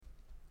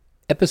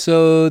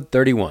Episode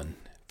 31,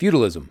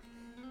 Feudalism.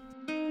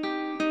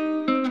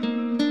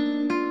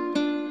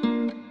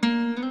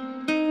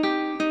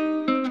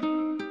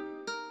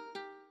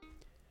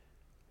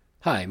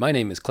 Hi, my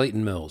name is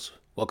Clayton Mills.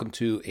 Welcome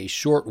to A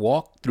Short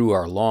Walk Through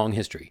Our Long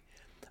History,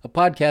 a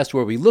podcast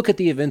where we look at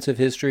the events of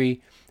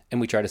history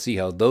and we try to see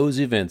how those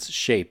events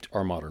shaped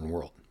our modern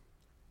world.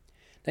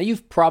 Now,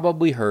 you've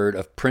probably heard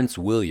of Prince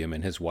William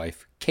and his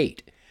wife,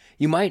 Kate.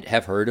 You might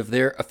have heard of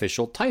their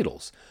official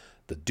titles,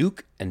 the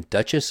Duke and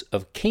Duchess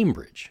of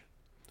Cambridge.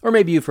 Or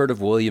maybe you've heard of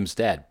William's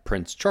dad,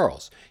 Prince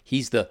Charles.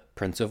 He's the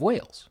Prince of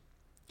Wales.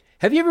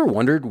 Have you ever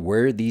wondered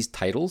where these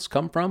titles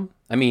come from?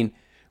 I mean,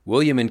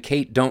 William and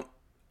Kate don't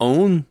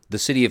own the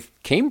city of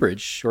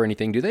Cambridge or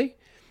anything, do they?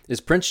 Is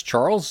Prince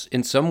Charles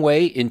in some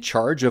way in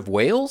charge of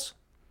Wales?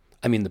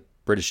 I mean, the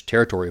British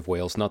territory of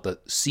Wales, not the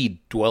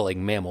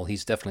sea-dwelling mammal.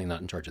 He's definitely not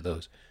in charge of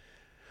those.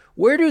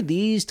 Where do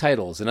these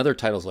titles and other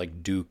titles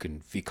like Duke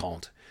and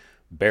Viscount,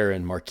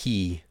 Baron,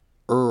 Marquis,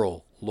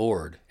 Earl,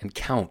 Lord, and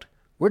Count,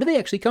 where do they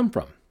actually come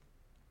from?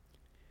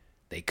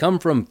 They come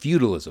from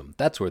feudalism.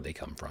 That's where they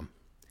come from.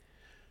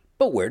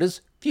 But where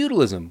does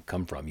feudalism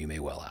come from, you may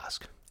well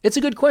ask? It's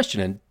a good question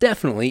and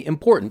definitely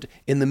important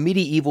in the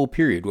medieval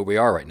period where we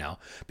are right now,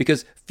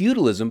 because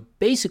feudalism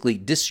basically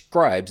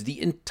describes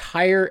the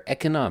entire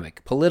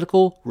economic,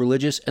 political,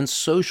 religious, and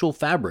social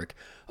fabric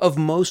of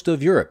most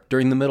of Europe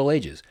during the Middle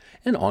Ages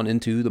and on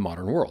into the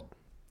modern world.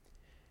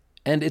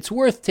 And it's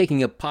worth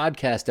taking a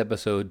podcast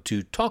episode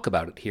to talk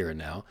about it here and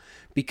now,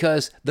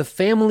 because the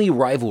family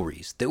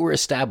rivalries that were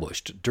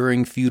established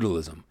during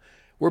feudalism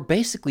were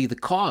basically the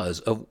cause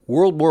of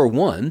World War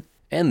I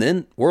and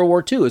then World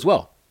War II as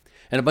well,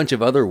 and a bunch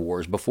of other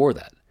wars before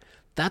that.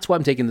 That's why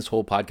I'm taking this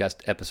whole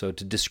podcast episode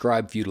to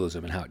describe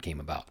feudalism and how it came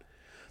about.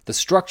 The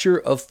structure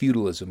of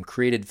feudalism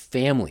created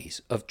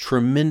families of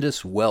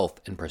tremendous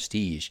wealth and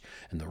prestige,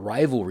 and the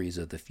rivalries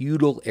of the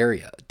feudal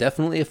area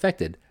definitely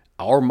affected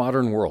our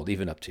modern world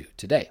even up to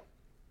today.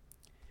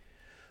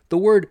 The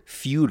word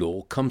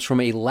feudal comes from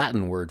a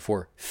Latin word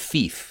for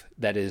fief,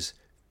 that is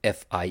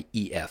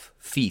F-I-E-F,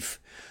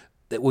 fief,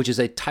 which is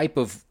a type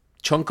of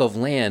chunk of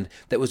land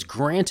that was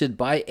granted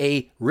by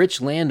a rich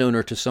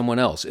landowner to someone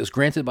else. It was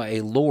granted by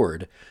a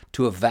lord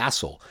to a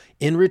vassal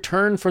in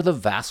return for the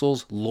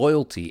vassal's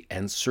loyalty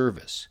and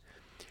service.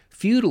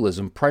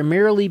 Feudalism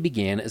primarily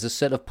began as a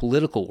set of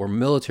political or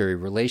military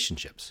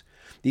relationships.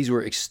 These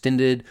were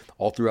extended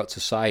all throughout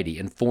society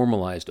and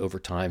formalized over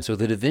time so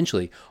that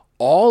eventually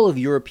all of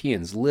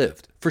Europeans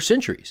lived for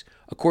centuries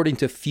according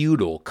to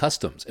feudal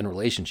customs and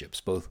relationships,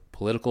 both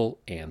political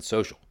and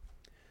social.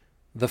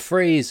 The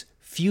phrase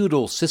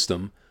feudal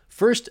system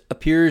first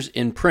appears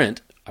in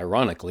print,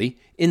 ironically,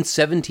 in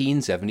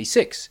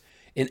 1776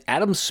 in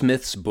Adam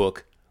Smith's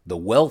book, The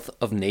Wealth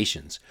of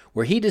Nations,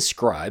 where he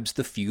describes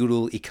the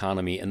feudal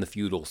economy and the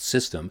feudal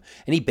system,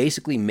 and he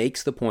basically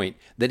makes the point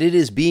that it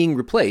is being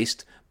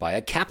replaced by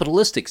a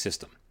capitalistic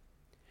system.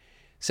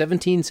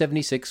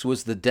 1776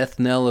 was the death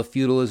knell of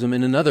feudalism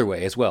in another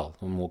way as well,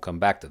 and we'll come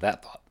back to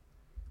that thought.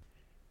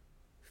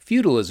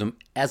 Feudalism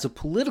as a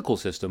political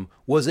system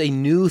was a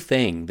new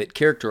thing that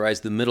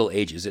characterized the Middle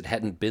Ages. It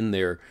hadn't been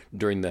there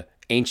during the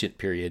ancient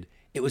period.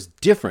 It was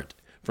different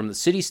from the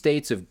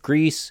city-states of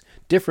Greece,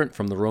 different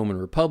from the Roman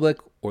Republic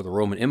or the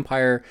Roman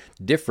Empire,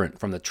 different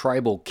from the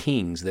tribal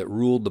kings that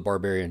ruled the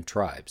barbarian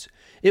tribes.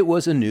 It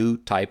was a new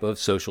type of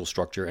social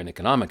structure and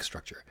economic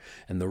structure.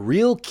 And the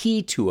real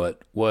key to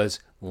it was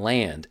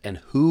land and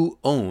who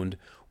owned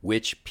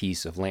which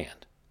piece of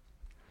land.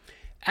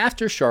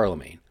 After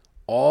Charlemagne,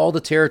 all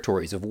the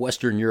territories of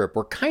Western Europe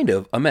were kind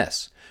of a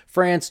mess.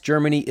 France,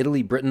 Germany,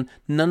 Italy, Britain,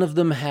 none of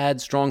them had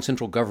strong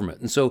central government,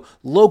 and so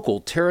local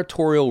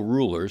territorial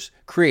rulers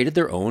created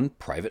their own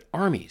private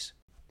armies.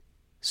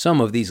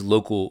 Some of these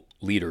local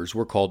leaders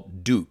were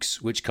called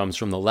dukes, which comes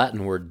from the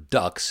Latin word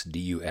dux,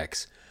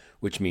 D-U-X,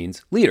 which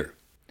means leader.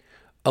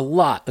 A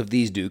lot of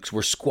these dukes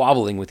were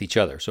squabbling with each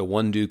other, so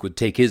one duke would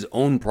take his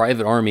own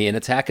private army and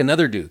attack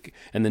another duke,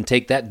 and then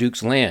take that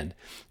duke's land.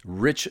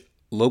 Rich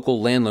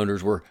local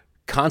landowners were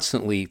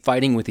constantly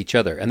fighting with each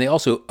other, and they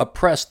also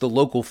oppressed the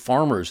local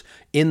farmers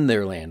in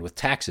their land with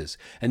taxes,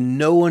 and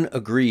no one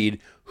agreed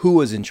who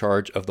was in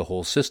charge of the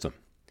whole system.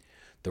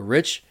 The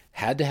rich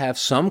had to have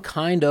some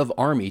kind of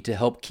army to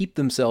help keep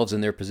themselves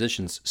in their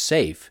positions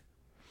safe,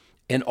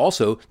 and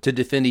also to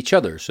defend each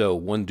other. So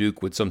one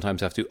duke would sometimes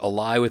have to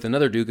ally with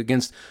another duke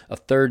against a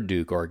third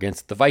duke, or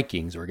against the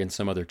Vikings, or against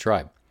some other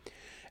tribe.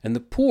 And the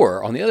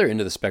poor, on the other end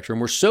of the spectrum,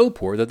 were so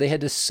poor that they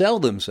had to sell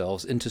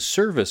themselves into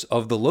service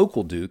of the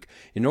local duke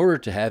in order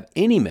to have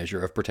any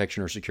measure of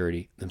protection or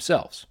security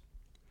themselves.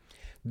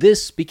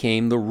 This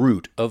became the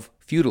root of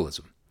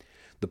feudalism.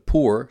 The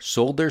poor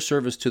sold their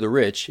service to the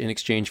rich in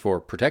exchange for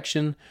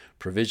protection,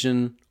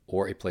 provision,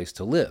 or a place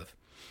to live.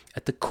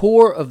 At the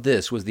core of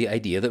this was the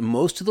idea that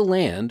most of the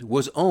land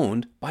was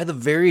owned by the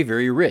very,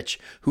 very rich,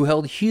 who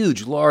held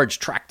huge, large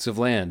tracts of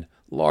land,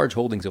 large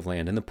holdings of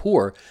land, and the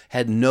poor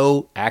had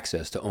no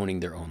access to owning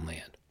their own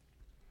land.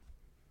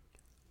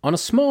 On a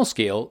small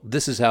scale,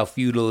 this is how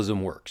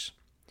feudalism works.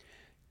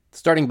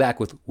 Starting back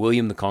with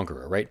William the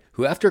Conqueror, right?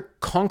 Who, after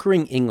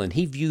conquering England,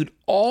 he viewed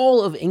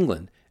all of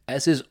England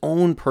as his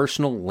own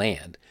personal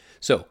land.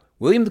 So,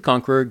 William the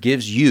Conqueror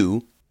gives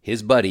you,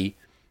 his buddy,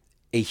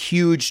 a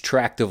huge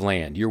tract of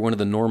land. You're one of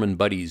the Norman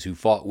buddies who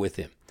fought with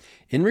him.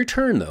 In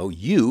return, though,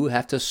 you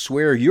have to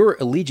swear your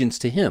allegiance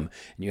to him,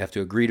 and you have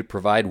to agree to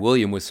provide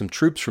William with some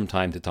troops from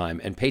time to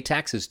time and pay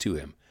taxes to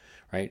him,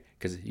 right?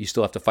 Because you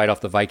still have to fight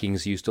off the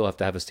Vikings. You still have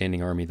to have a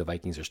standing army. The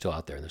Vikings are still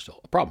out there, and they're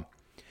still a problem.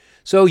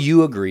 So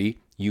you agree,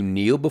 you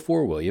kneel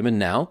before William, and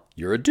now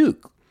you're a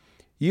duke.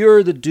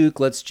 You're the duke,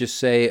 let's just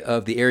say,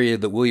 of the area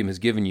that William has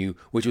given you,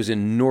 which was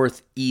in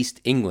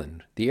northeast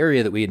England, the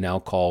area that we now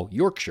call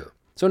Yorkshire.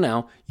 So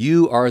now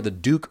you are the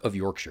Duke of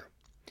Yorkshire.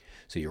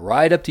 So you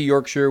ride up to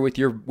Yorkshire with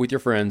your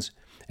friends,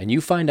 and you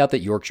find out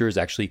that Yorkshire is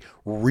actually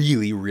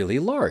really, really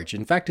large.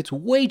 In fact, it's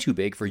way too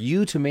big for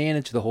you to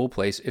manage the whole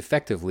place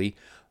effectively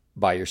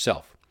by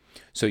yourself.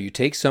 So you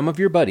take some of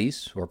your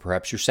buddies, or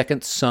perhaps your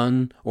second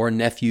son or a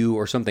nephew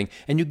or something,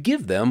 and you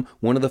give them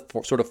one of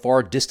the sort of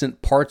far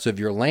distant parts of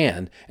your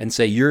land and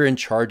say, you're in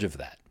charge of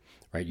that,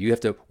 right? You have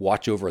to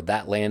watch over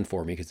that land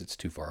for me because it's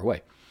too far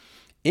away.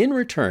 In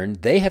return,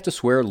 they have to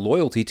swear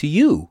loyalty to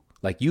you,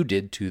 like you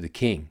did to the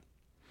king.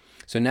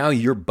 So now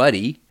your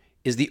buddy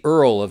is the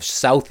Earl of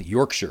South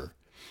Yorkshire,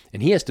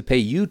 and he has to pay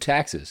you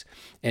taxes.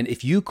 And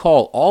if you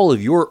call all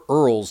of your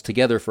earls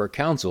together for a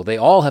council, they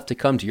all have to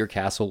come to your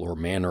castle or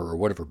manor or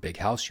whatever big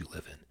house you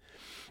live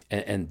in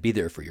and be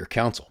there for your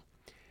council.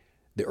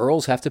 The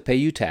earls have to pay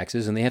you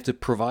taxes, and they have to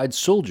provide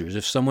soldiers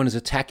if someone is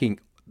attacking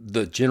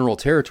the general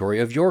territory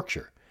of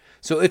Yorkshire.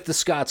 So if the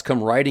Scots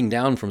come riding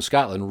down from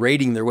Scotland,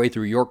 raiding their way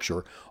through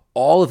Yorkshire,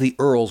 all of the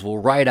earls will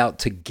ride out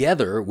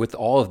together with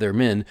all of their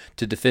men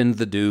to defend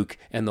the Duke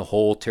and the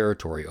whole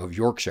territory of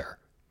Yorkshire.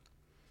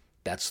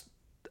 That's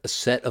a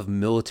set of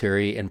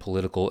military and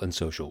political and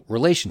social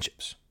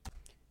relationships.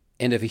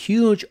 And if a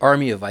huge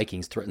army of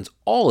Vikings threatens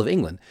all of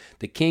England,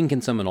 the king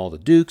can summon all the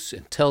dukes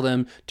and tell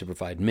them to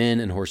provide men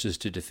and horses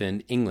to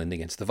defend England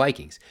against the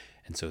Vikings.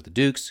 And so the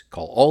dukes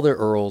call all their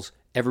earls,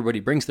 everybody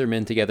brings their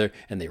men together,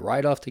 and they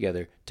ride off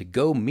together to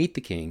go meet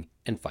the king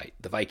and fight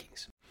the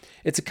Vikings.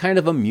 It's a kind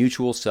of a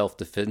mutual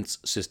self-defense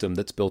system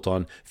that's built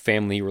on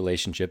family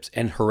relationships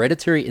and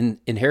hereditary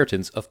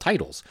inheritance of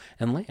titles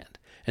and land.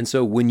 And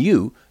so when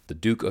you, the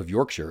Duke of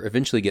Yorkshire,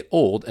 eventually get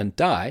old and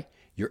die,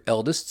 your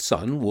eldest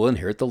son will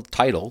inherit the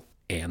title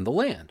and the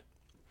land.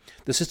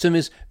 The system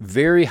is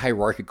very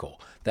hierarchical.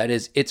 That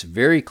is, it's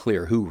very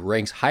clear who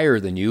ranks higher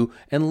than you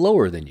and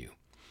lower than you.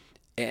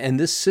 And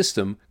this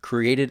system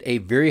created a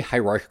very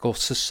hierarchical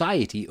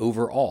society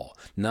overall,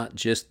 not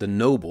just the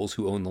nobles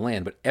who owned the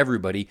land, but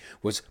everybody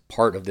was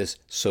part of this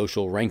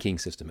social ranking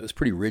system. It was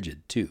pretty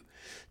rigid, too.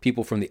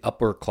 People from the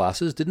upper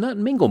classes did not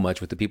mingle much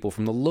with the people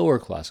from the lower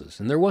classes,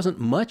 and there wasn't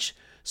much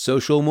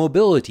social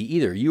mobility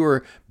either. You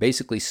were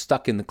basically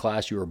stuck in the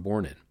class you were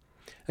born in.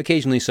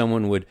 Occasionally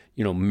someone would,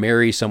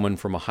 marry someone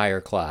from a higher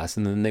class,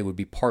 and then they would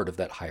be part of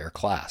that higher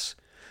class.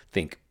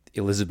 Think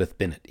Elizabeth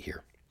Bennet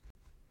here.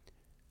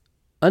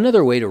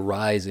 Another way to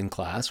rise in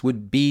class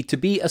would be to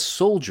be a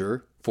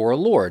soldier for a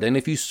lord, and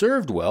if you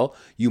served well,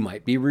 you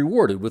might be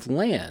rewarded with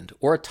land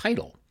or a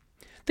title.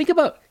 Think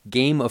about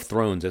Game of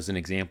Thrones as an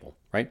example,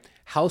 right?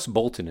 House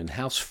Bolton and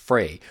House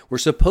Frey were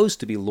supposed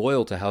to be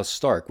loyal to House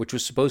Stark, which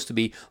was supposed to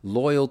be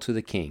loyal to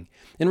the king.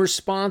 In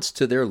response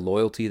to their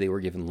loyalty, they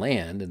were given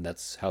land, and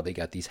that's how they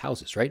got these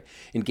houses, right?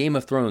 In Game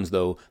of Thrones,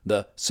 though,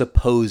 the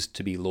supposed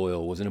to be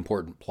loyal was an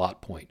important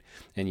plot point.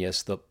 And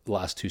yes, the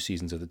last 2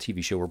 seasons of the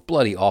TV show were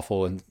bloody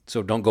awful, and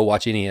so don't go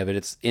watch any of it.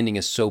 Its ending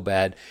is so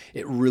bad,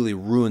 it really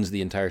ruins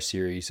the entire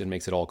series and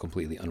makes it all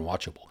completely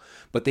unwatchable.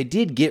 But they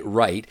did get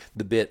right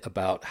the bit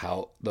about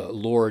how the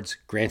lords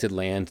granted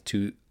land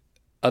to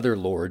other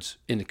lords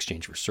in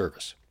exchange for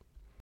service.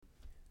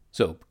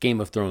 So Game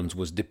of Thrones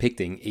was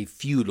depicting a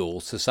feudal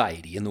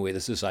society in the way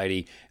the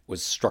society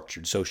was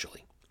structured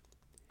socially.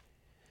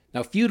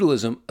 Now,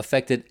 feudalism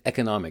affected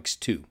economics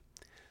too.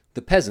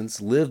 The peasants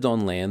lived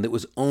on land that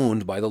was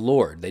owned by the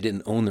lord. They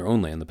didn't own their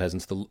own land, the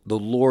peasants. The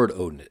lord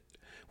owned it.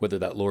 Whether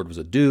that lord was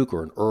a duke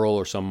or an earl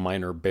or some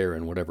minor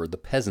baron, whatever, the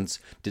peasants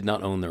did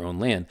not own their own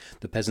land.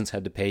 The peasants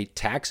had to pay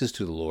taxes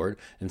to the lord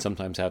and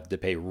sometimes have to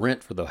pay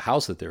rent for the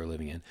house that they were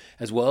living in,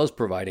 as well as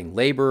providing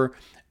labor,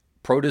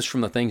 produce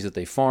from the things that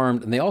they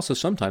farmed, and they also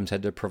sometimes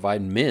had to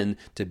provide men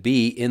to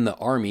be in the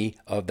army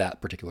of that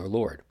particular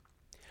lord.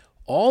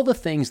 All the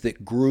things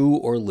that grew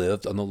or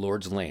lived on the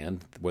lord's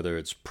land, whether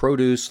it's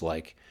produce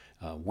like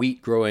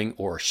wheat growing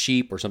or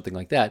sheep or something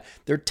like that,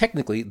 they're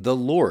technically the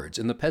lords,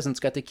 and the peasants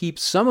got to keep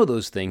some of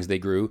those things they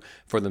grew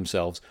for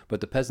themselves,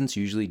 but the peasants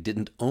usually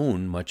didn't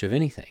own much of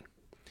anything.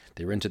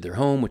 They rented their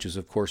home, which is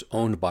of course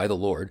owned by the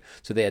lord,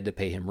 so they had to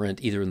pay him rent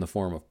either in the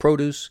form of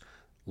produce,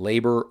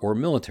 labor, or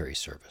military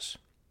service.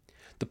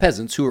 The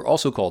peasants, who are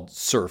also called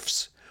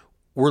serfs,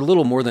 were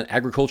little more than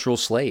agricultural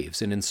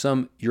slaves, and in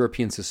some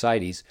European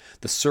societies,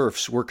 the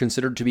serfs were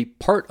considered to be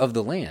part of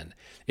the land.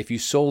 If you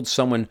sold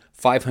someone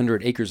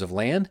 500 acres of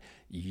land,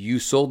 you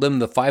sold them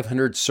the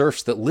 500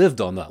 serfs that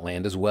lived on that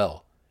land as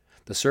well.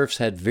 The serfs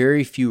had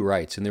very few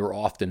rights, and they were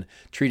often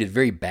treated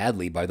very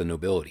badly by the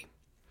nobility.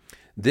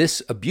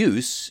 This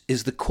abuse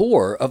is the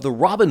core of the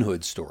Robin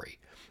Hood story,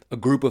 a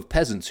group of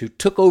peasants who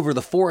took over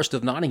the forest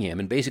of Nottingham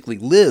and basically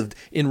lived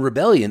in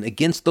rebellion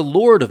against the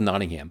Lord of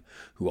Nottingham,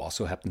 who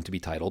also happened to be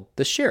titled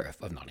the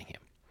Sheriff of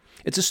Nottingham.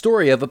 It's a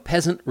story of a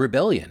peasant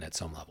rebellion at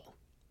some level.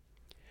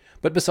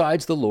 But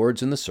besides the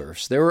lords and the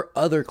serfs, there were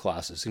other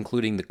classes,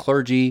 including the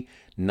clergy,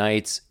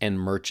 knights, and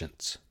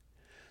merchants.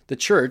 The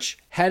church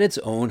had its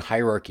own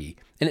hierarchy,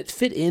 and it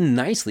fit in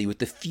nicely with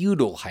the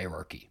feudal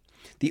hierarchy.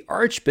 The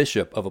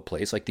archbishop of a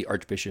place, like the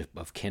Archbishop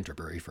of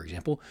Canterbury, for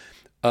example,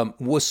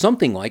 was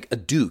something like a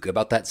duke,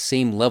 about that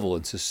same level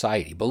in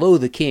society, below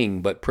the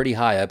king, but pretty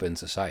high up in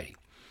society.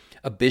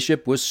 A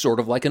bishop was sort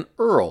of like an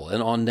earl,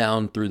 and on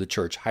down through the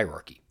church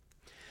hierarchy.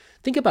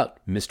 Think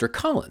about Mr.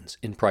 Collins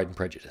in Pride and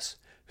Prejudice,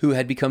 who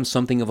had become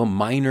something of a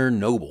minor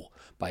noble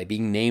by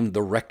being named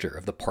the rector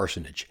of the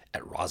parsonage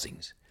at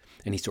Rosings.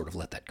 And he sort of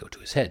let that go to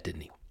his head,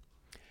 didn't he?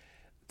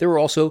 There were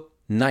also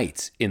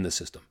knights in the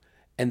system,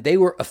 and they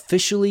were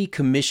officially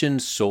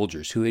commissioned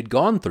soldiers who had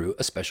gone through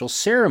a special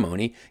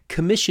ceremony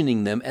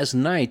commissioning them as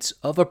knights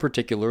of a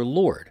particular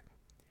lord.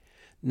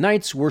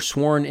 Knights were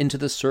sworn into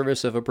the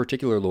service of a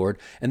particular lord,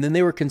 and then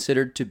they were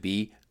considered to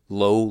be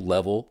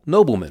low-level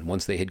noblemen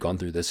once they had gone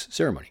through this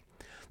ceremony.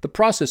 The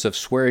process of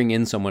swearing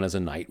in someone as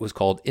a knight was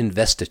called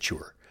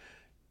investiture,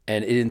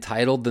 and it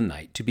entitled the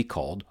knight to be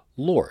called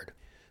lord.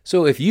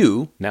 So if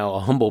you, now a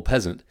humble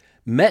peasant,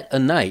 met a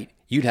knight,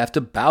 you'd have to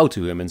bow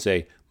to him and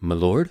say, "My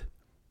lord,"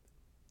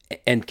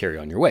 and carry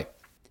on your way.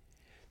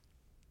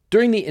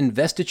 During the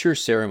investiture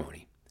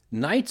ceremony,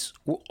 knights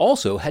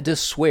also had to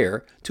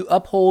swear to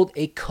uphold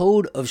a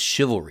code of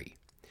chivalry.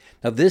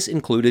 Now, this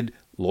included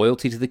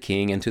loyalty to the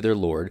king and to their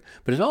lord,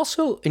 but it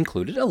also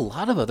included a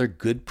lot of other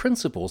good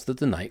principles that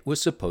the knight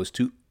was supposed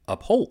to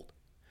uphold.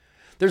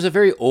 There's a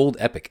very old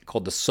epic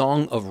called the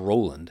Song of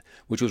Roland,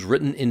 which was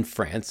written in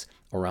France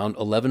around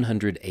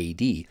 1100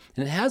 AD,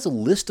 and it has a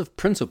list of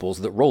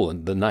principles that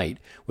Roland, the knight,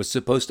 was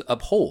supposed to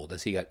uphold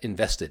as he got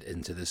invested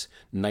into this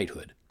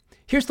knighthood.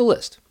 Here's the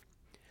list: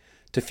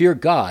 to fear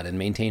God and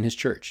maintain his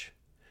church,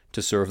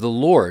 to serve the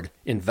Lord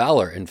in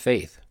valor and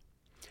faith,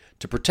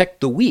 to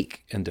protect the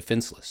weak and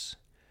defenseless,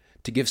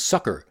 to give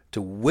succor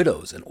to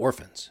widows and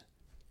orphans,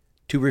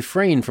 to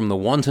refrain from the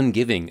wanton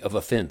giving of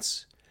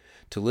offense,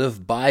 to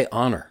live by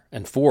honor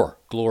and for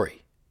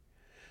glory,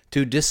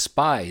 to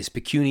despise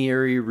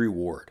pecuniary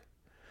reward,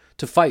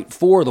 to fight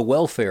for the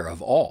welfare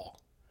of all,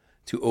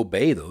 to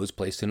obey those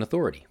placed in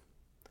authority,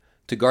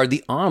 to guard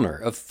the honor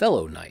of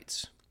fellow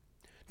knights,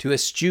 to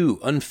eschew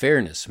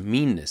unfairness,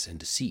 meanness, and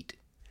deceit,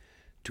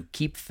 to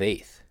keep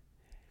faith,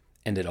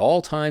 and at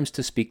all times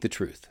to speak the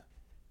truth,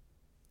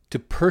 to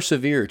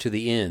persevere to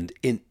the end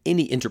in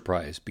any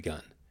enterprise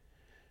begun,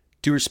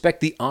 to respect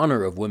the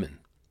honor of women,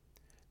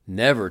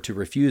 never to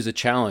refuse a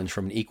challenge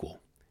from an equal,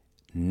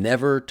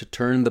 never to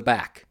turn the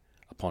back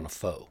upon a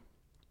foe.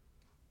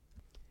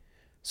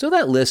 So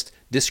that list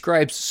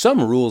describes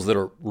some rules that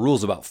are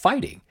rules about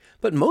fighting,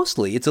 but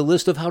mostly it's a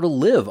list of how to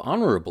live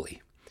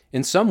honorably.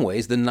 In some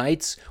ways, the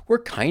knights were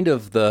kind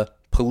of the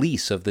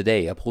police of the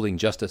day, upholding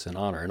justice and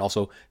honor, and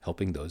also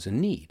helping those in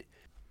need.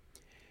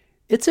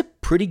 It's a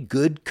pretty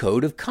good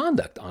code of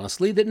conduct,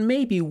 honestly, that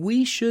maybe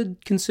we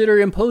should consider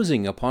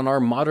imposing upon our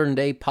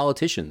modern-day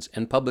politicians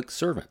and public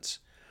servants,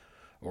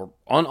 or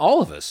on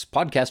all of us,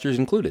 podcasters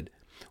included.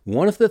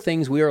 One of the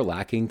things we are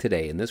lacking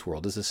today in this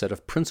world is a set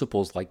of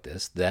principles like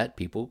this that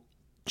people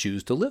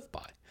choose to live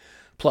by.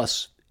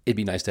 Plus, it'd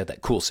be nice to have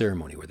that cool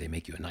ceremony where they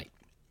make you a knight.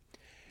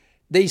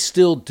 They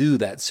still do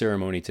that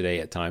ceremony today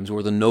at times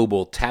where the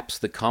noble taps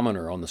the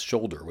commoner on the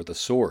shoulder with a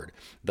sword,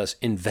 thus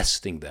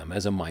investing them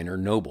as a minor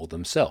noble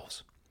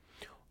themselves.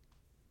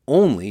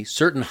 Only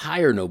certain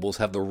higher nobles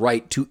have the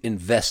right to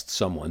invest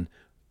someone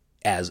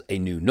as a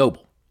new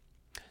noble.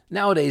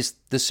 Nowadays,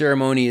 the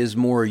ceremony is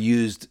more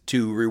used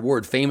to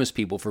reward famous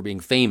people for being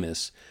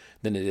famous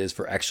than it is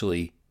for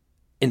actually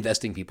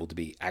investing people to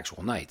be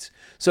actual knights.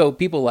 So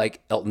people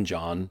like Elton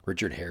John,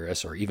 Richard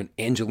Harris, or even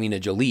Angelina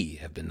Jolie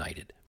have been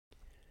knighted.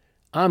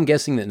 I'm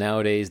guessing that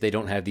nowadays they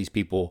don't have these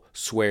people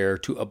swear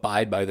to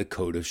abide by the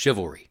code of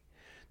chivalry.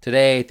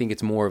 Today, I think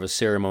it's more of a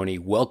ceremony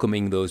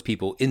welcoming those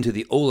people into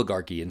the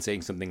oligarchy and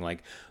saying something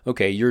like,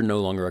 okay, you're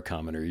no longer a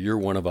commoner, you're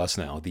one of us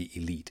now, the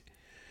elite.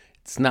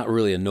 It's not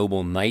really a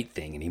noble knight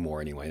thing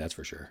anymore anyway, that's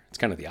for sure. It's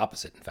kind of the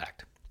opposite, in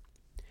fact.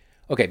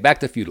 Okay,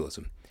 back to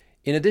feudalism.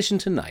 In addition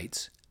to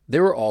knights,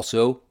 there were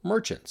also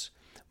merchants.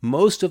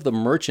 Most of the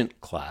merchant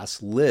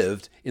class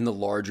lived in the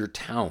larger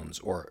towns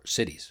or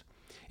cities.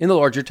 In the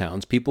larger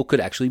towns, people could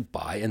actually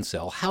buy and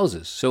sell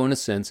houses. So in a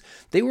sense,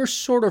 they were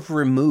sort of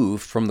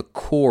removed from the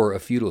core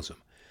of feudalism.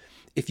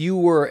 If you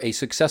were a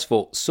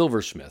successful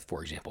silversmith,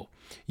 for example,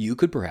 you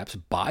could perhaps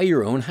buy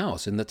your own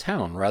house in the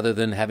town rather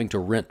than having to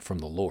rent from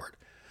the lord.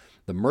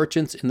 The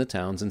merchants in the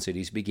towns and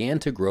cities began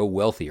to grow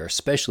wealthier,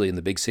 especially in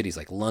the big cities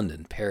like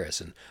London, Paris,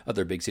 and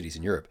other big cities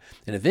in Europe.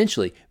 And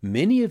eventually,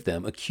 many of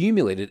them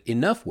accumulated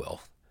enough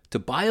wealth to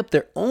buy up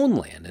their own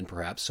land and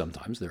perhaps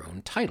sometimes their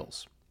own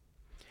titles.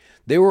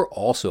 there were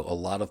also a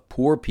lot of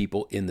poor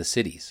people in the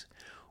cities.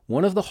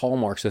 One of the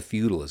hallmarks of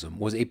feudalism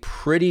was a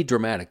pretty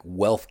dramatic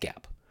wealth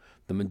gap.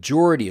 The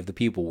majority of the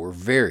people were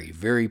very,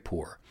 very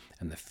poor,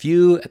 and the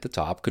few at the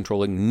top,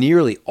 controlling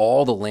nearly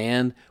all the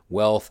land,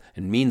 wealth,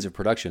 and means of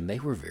production, they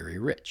were very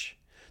rich.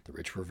 The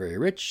rich were very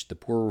rich, the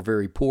poor were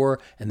very poor,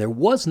 and there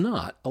was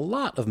not a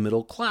lot of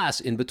middle class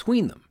in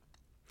between them.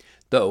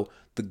 Though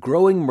the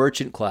growing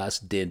merchant class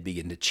did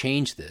begin to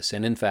change this,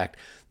 and in fact,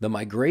 the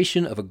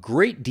migration of a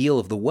great deal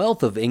of the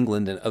wealth of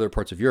England and other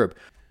parts of Europe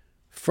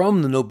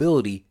from the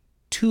nobility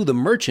to the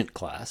merchant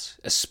class,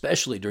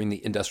 especially during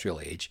the Industrial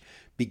Age,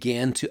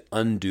 began to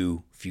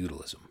undo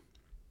feudalism.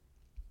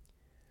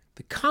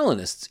 The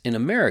colonists in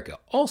America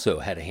also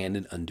had a hand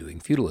in undoing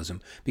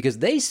feudalism because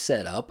they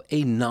set up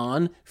a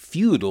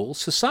non-feudal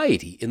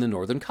society in the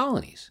northern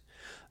colonies,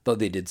 though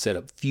they did set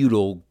up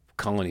feudal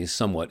colonies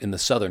somewhat in the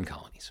southern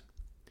colonies.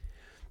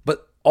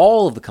 But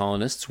all of the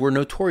colonists were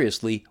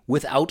notoriously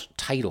without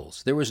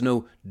titles. There was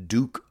no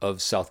Duke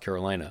of South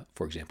Carolina,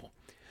 for example.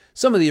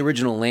 Some of the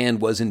original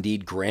land was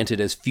indeed granted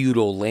as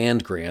feudal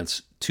land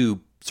grants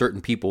to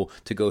certain people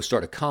to go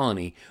start a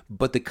colony,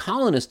 but the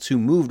colonists who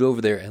moved over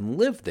there and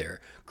lived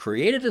there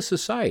created a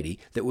society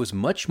that was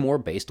much more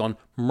based on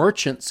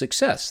merchant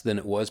success than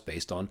it was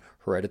based on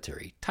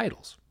hereditary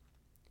titles.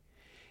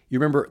 You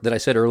remember that I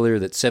said earlier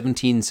that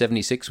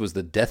 1776 was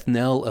the death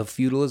knell of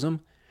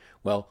feudalism?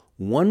 Well,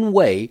 one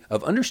way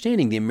of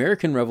understanding the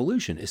American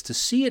Revolution is to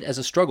see it as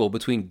a struggle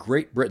between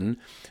Great Britain,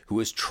 who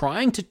was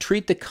trying to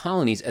treat the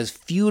colonies as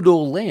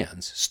feudal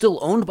lands, still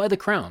owned by the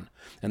crown,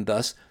 and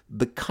thus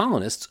the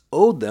colonists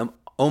owed them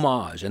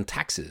homage and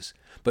taxes.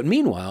 But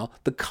meanwhile,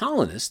 the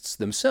colonists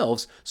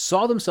themselves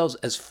saw themselves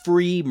as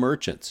free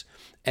merchants,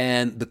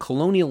 and the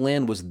colonial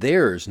land was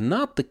theirs,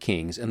 not the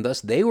king's, and thus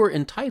they were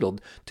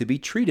entitled to be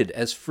treated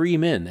as free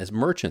men, as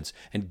merchants,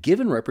 and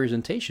given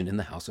representation in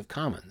the House of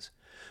Commons.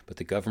 But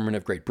the government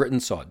of Great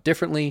Britain saw it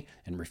differently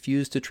and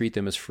refused to treat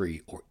them as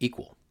free or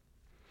equal.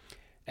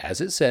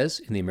 As it says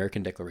in the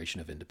American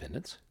Declaration of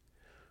Independence,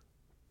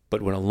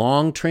 "But when a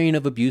long train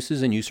of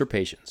abuses and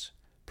usurpations,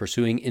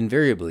 pursuing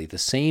invariably the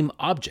same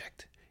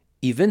object,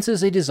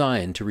 evinces a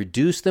design to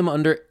reduce them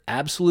under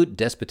absolute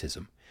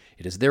despotism,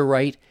 it is their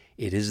right,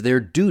 it is their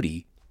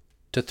duty,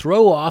 to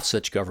throw off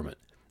such government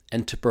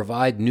and to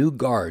provide new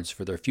guards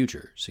for their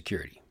future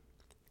security."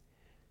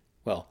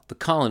 Well, the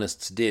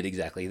colonists did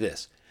exactly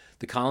this.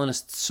 The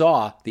colonists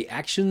saw the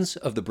actions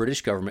of the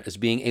British government as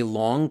being a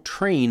long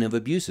train of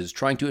abuses,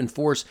 trying to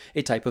enforce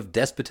a type of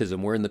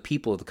despotism wherein the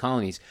people of the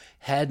colonies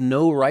had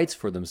no rights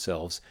for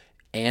themselves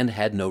and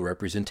had no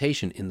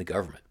representation in the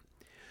government.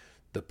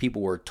 The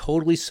people were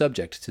totally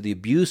subject to the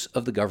abuse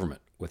of the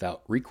government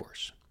without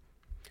recourse.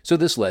 So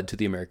this led to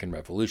the American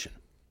Revolution.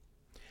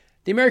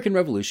 The American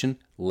Revolution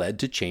led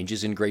to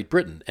changes in Great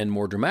Britain, and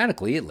more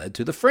dramatically, it led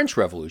to the French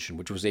Revolution,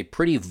 which was a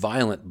pretty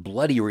violent,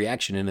 bloody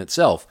reaction in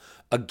itself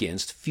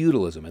against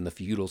feudalism and the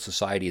feudal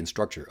society and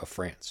structure of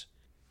France.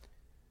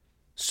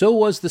 So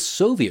was the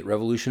Soviet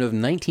Revolution of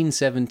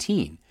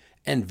 1917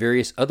 and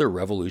various other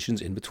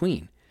revolutions in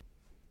between.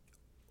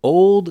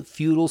 Old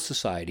feudal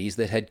societies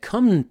that had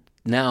come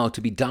now to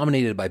be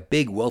dominated by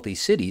big, wealthy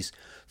cities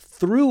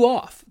threw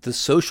off the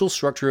social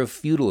structure of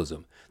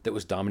feudalism that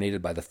was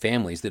dominated by the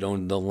families that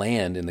owned the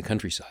land in the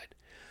countryside.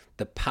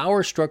 The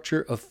power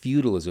structure of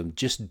feudalism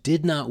just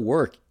did not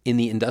work in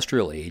the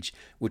industrial age,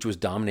 which was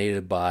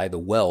dominated by the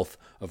wealth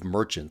of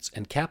merchants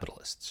and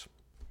capitalists.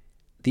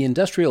 The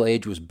industrial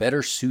age was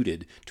better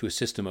suited to a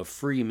system of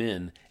free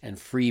men and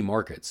free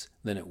markets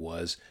than it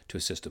was to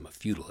a system of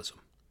feudalism.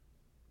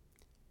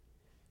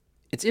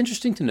 It's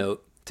interesting to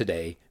note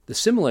today the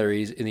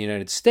similarities in the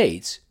United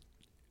States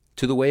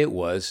to the way it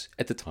was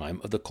at the time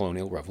of the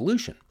colonial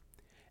revolution,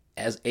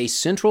 as a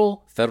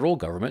central federal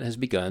government has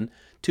begun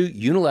to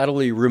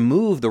unilaterally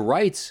remove the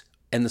rights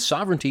and the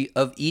sovereignty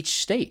of each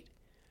state.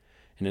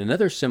 And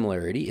another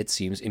similarity, it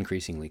seems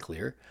increasingly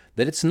clear,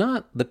 that it's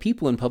not the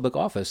people in public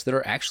office that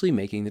are actually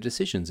making the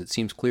decisions. It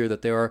seems clear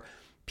that there are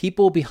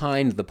people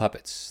behind the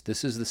puppets.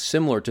 This is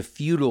similar to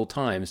feudal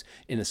times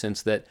in the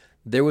sense that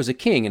there was a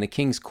king and a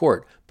king's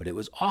court, but it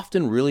was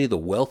often really the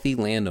wealthy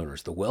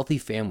landowners, the wealthy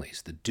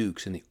families, the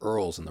dukes and the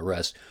earls and the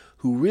rest,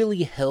 who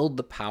really held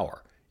the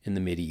power in the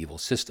medieval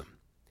system.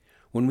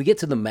 When we get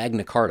to the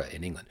Magna Carta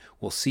in England,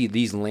 we'll see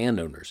these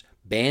landowners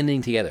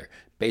banding together,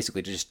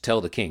 basically to just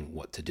tell the king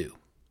what to do.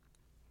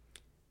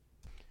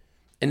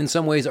 And in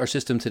some ways, our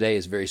system today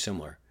is very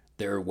similar.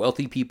 There are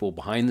wealthy people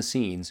behind the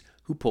scenes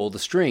who pull the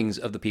strings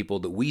of the people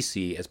that we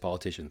see as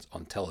politicians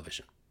on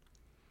television.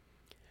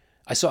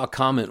 I saw a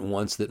comment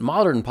once that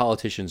modern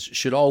politicians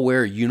should all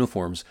wear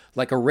uniforms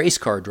like a race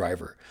car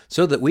driver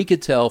so that we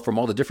could tell from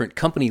all the different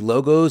company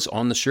logos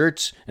on the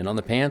shirts and on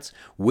the pants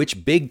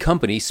which big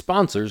company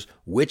sponsors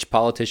which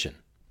politician.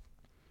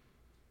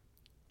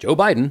 Joe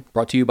Biden,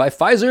 brought to you by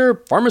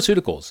Pfizer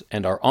Pharmaceuticals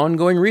and our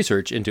ongoing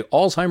research into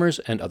Alzheimer's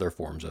and other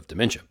forms of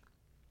dementia.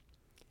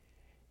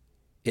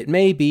 It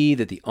may be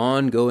that the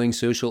ongoing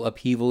social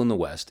upheaval in the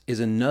West is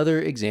another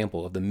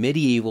example of the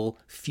medieval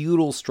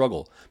feudal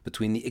struggle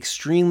between the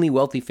extremely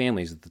wealthy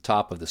families at the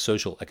top of the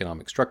social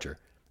economic structure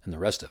and the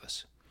rest of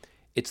us.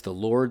 It's the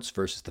lords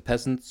versus the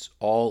peasants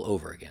all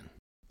over again.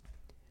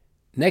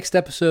 Next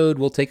episode,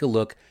 we'll take a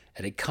look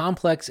at a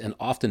complex and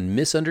often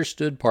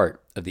misunderstood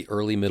part of the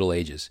early Middle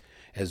Ages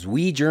as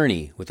we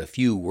journey with a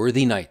few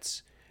worthy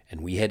knights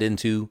and we head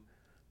into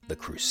the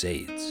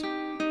Crusades.